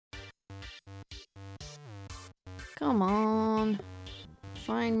Come on.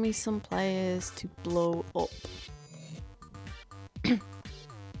 Find me some players to blow up.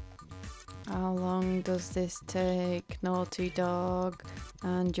 How long does this take? Naughty Dog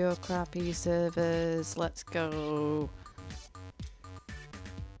and your crappy servers. Let's go.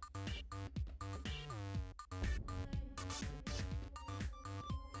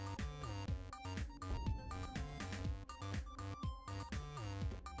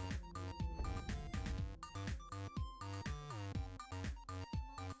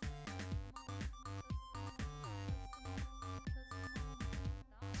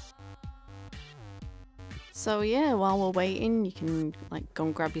 So yeah, while we're waiting, you can like go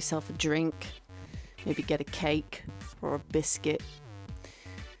and grab yourself a drink, maybe get a cake or a biscuit.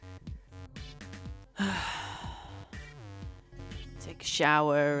 Take a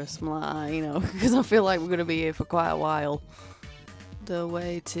shower or something like that, you know, because I feel like we're gonna be here for quite a while. The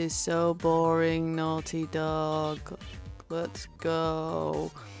wait is so boring, Naughty Dog. Let's go.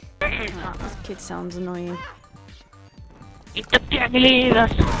 Oh, this kid sounds annoying. Get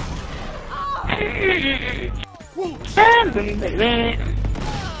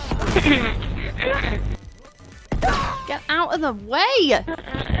out of the way!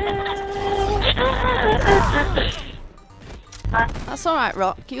 That's alright,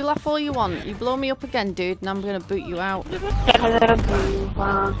 Rock. You laugh all you want. You blow me up again, dude, and I'm gonna boot you out. What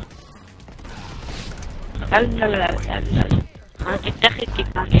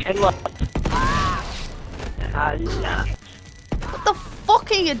the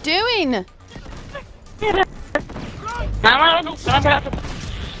fuck are you doing?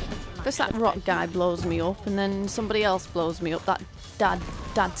 First that Rock guy blows me up, and then somebody else blows me up. That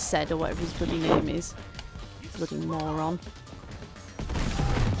Dad said, or whatever his bloody name is. Bloody moron.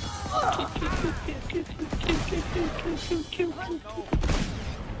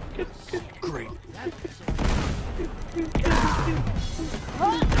 Great.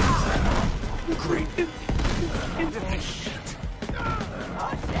 Great.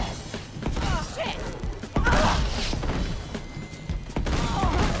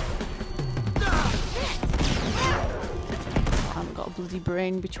 I haven't got a bloody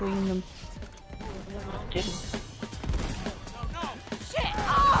brain between them.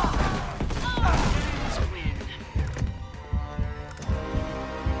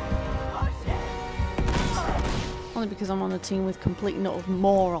 Only because I'm on a team with complete and utter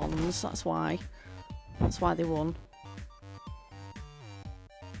morons, that's why. That's why they won.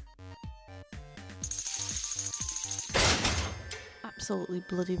 Absolutely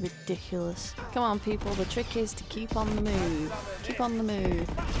bloody ridiculous. Come on people, the trick is to keep on the move. Keep on the move.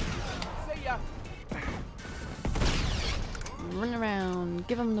 Run around,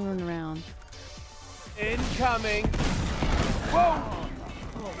 give them the run around. Incoming. Whoa!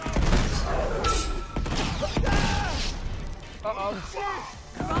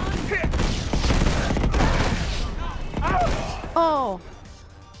 Oh!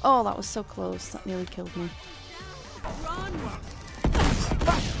 Oh, that was so close. That nearly killed me.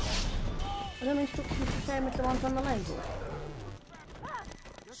 Are them instructions the same as the ones on the label?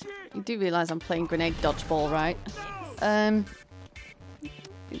 You do realise I'm playing grenade dodgeball, right?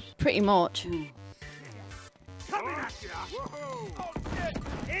 Pretty much.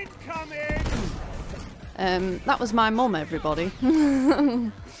 That was my mum, everybody.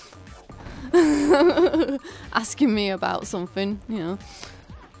 Asking me about something, you know,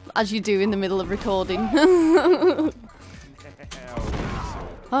 as you do in the middle of recording.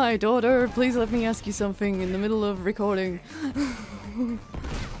 Hi, daughter, please let me ask you something in the middle of recording.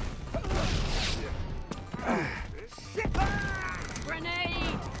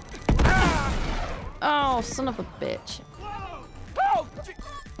 Oh, son of a bitch.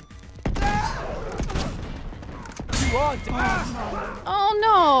 Oh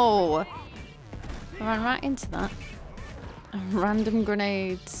no! I ran right into that. Random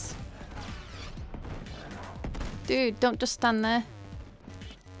grenades. Dude, don't just stand there.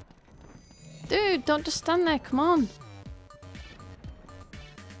 Dude, don't just stand there, come on.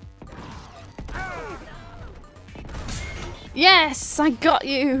 Yes, I got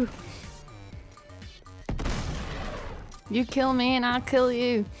you. You kill me and I'll kill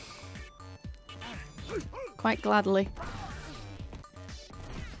you. Quite gladly.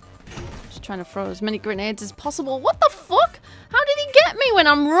 Just trying to throw as many grenades as possible. What the fuck? How did he get me when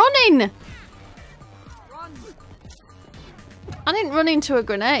I'm running? I didn't run into a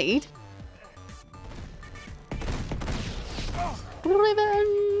grenade.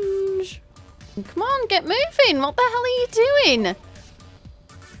 Revenge! Come on, get moving! What the hell are you doing?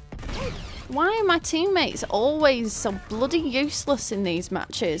 Why are my teammates always so bloody useless in these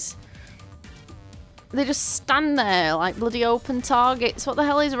matches? they just stand there like bloody open targets. What the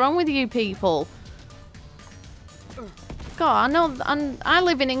hell is wrong with you people? God, I know, and I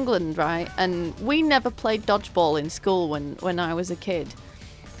live in England, right? And we never played dodgeball in school when I was a kid.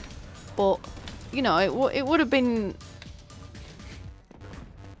 But, you know, it would have been...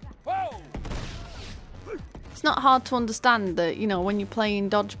 It's not hard to understand that, you know, when you're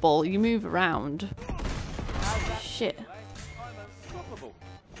playing dodgeball, you move around. Shit.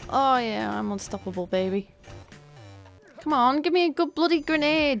 Oh yeah, I'm unstoppable, baby. Come on, give me a good bloody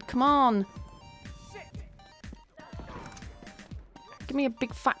grenade. Come on. Give me a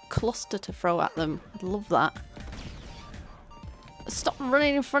big fat cluster to throw at them. I'd love that. Stop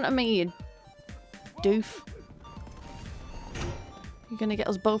running in front of me, you doof. You're gonna get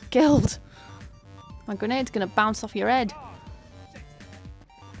us both killed. My grenade's gonna bounce off your head.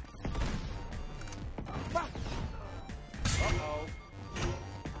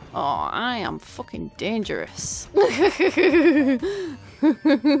 Oh, I am fucking dangerous.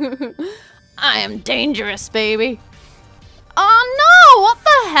 I am dangerous, baby. Oh no! What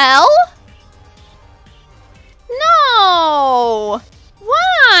the hell? No!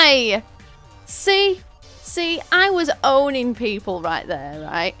 Why? See, I was owning people right there,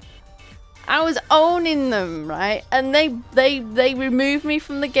 right? I was owning them, right? And they removed me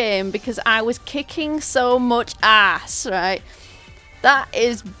from the game because I was kicking so much ass, right? That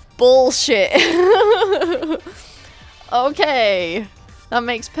is bullshit. Okay, that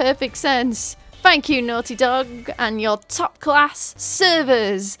makes perfect sense. Thank you, Naughty Dog, and your top class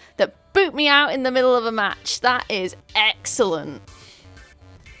servers that boot me out in the middle of a match. That is excellent.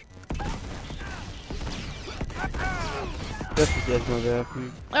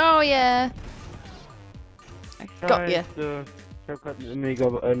 Oh yeah. I got you.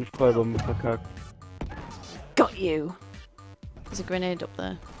 Got you. There's a grenade up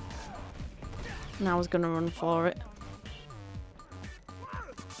there. And I was gonna run for it.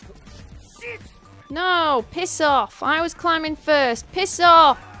 No! Piss off! I was climbing first! Piss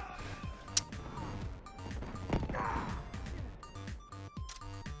off!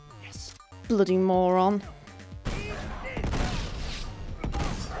 Yes. Bloody moron.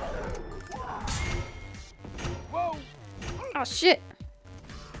 Oh shit!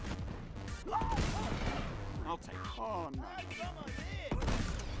 I'll take on.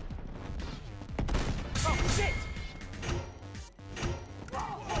 Oh shit!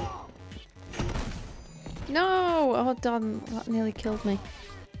 No! Oh damn, that nearly killed me.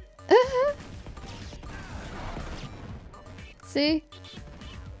 See?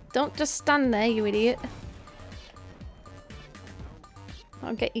 Don't just stand there, you idiot.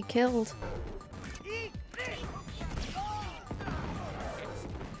 I'll get you killed.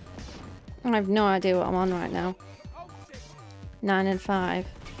 I have no idea what I'm on right now. 9 and 5.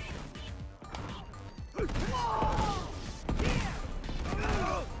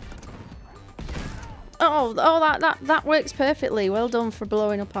 Oh, that works perfectly. Well done for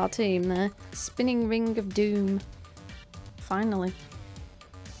blowing up our team there. Spinning ring of doom. Finally.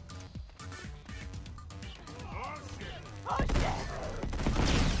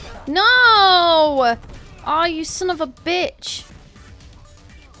 No! Oh, you son of a bitch.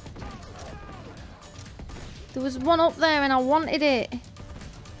 There was one up there and I wanted it.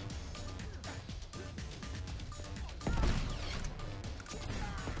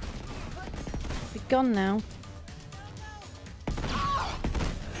 Be gone now.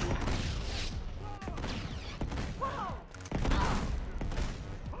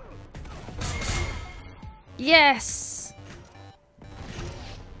 Yes!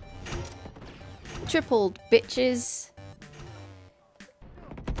 Tripled, bitches.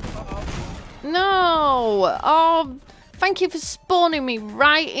 No! Oh, thank you for spawning me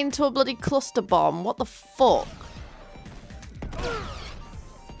right into a bloody cluster bomb. What the fuck?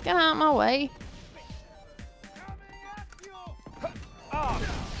 Get out of my way.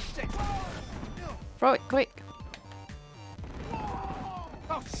 Throw it quick.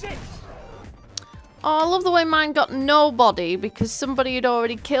 Oh shit! Oh, I love the way mine got nobody because somebody had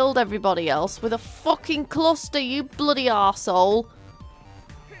already killed everybody else with a fucking cluster, you bloody arsehole.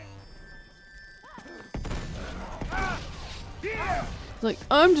 Like,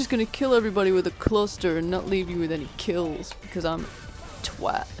 I'm just gonna kill everybody with a cluster and not leave you with any kills because I'm a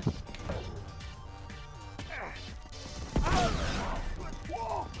twat.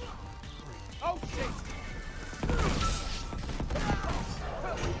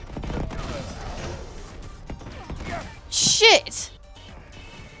 Shit!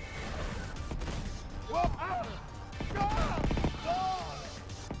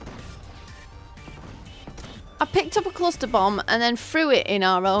 I picked up a cluster bomb and then threw it in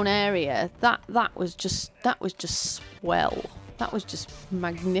our own area. That was just swell. That was just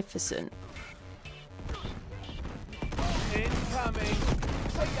magnificent. Incoming.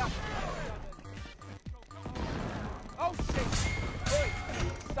 Oh shit! Oi,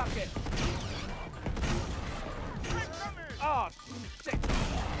 suck it. Oh shit!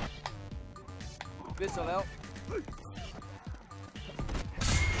 This'll help.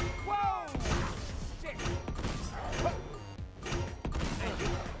 Whoa! Shit!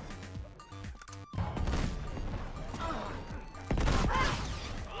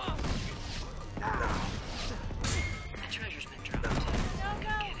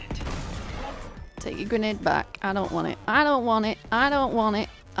 Take your grenade back. I don't want it. I don't want it. I don't want it.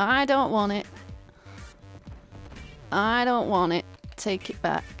 I don't want it. I don't want it. Take it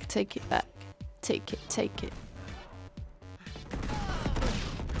back. Take it back. Take it. Take it.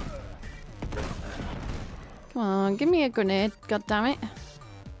 Come on, give me a grenade. God damn it.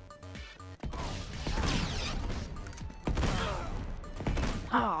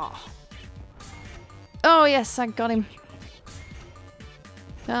 Oh. Oh yes, I got him.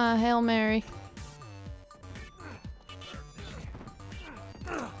 Ah, Hail Mary.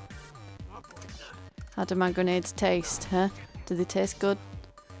 How do my grenades taste, huh? Do they taste good?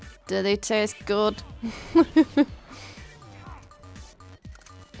 Do they taste good?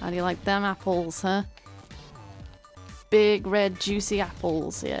 How do you like them apples, huh? Big, red, juicy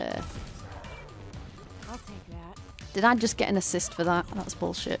apples, yeah. I'll take that. Did I just get an assist for that? That's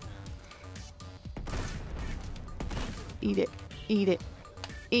bullshit. Eat it. Eat it.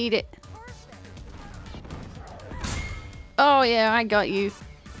 Eat it. Oh yeah, I got you.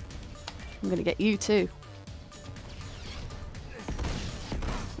 I'm gonna get you too.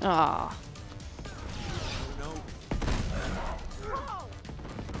 Ah.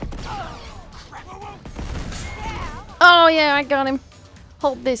 Oh yeah, I got him.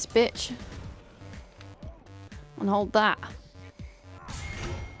 Hold this, bitch. And hold that.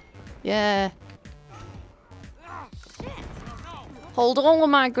 Yeah. Hold all of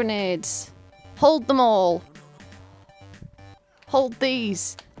my grenades. Hold them all. Hold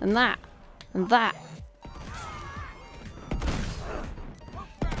these. And that. And that.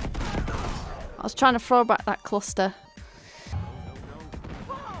 I was trying to throw back that cluster.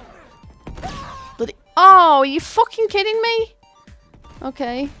 Bloody. Oh, are you fucking kidding me?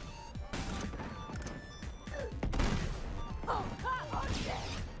 Okay.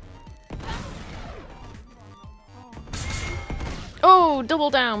 Oh, double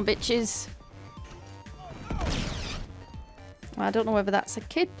down, bitches. I don't know whether that's a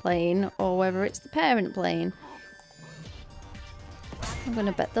kid playing or whether it's the parent playing. I'm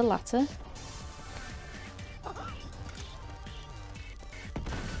gonna bet the latter.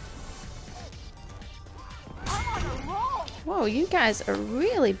 Whoa, you guys are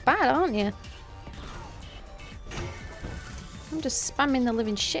really bad, aren't you? I'm just spamming the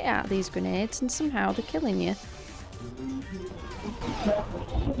living shit out of these grenades and somehow they're killing you.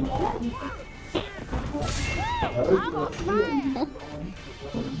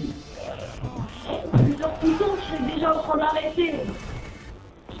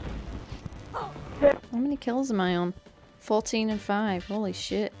 How many kills am I on? 14 and 5. Holy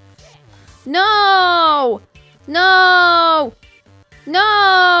shit. No! No!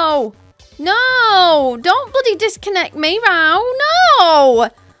 No! No! Don't bloody disconnect me, Rao! No!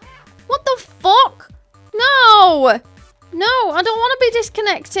 What the fuck? No! No, I don't want to be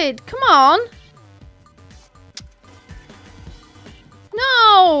disconnected. Come on.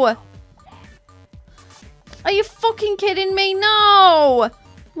 No! Are you fucking kidding me? No!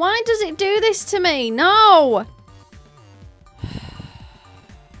 Why does it do this to me? No!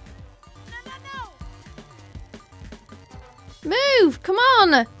 Move! Come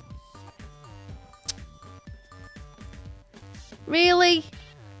on! Really?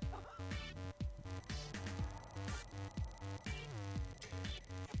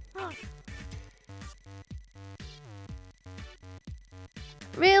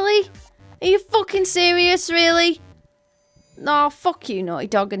 Really? Are you fucking serious, really? No, fuck you, Naughty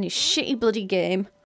Dog, and your shitty bloody game.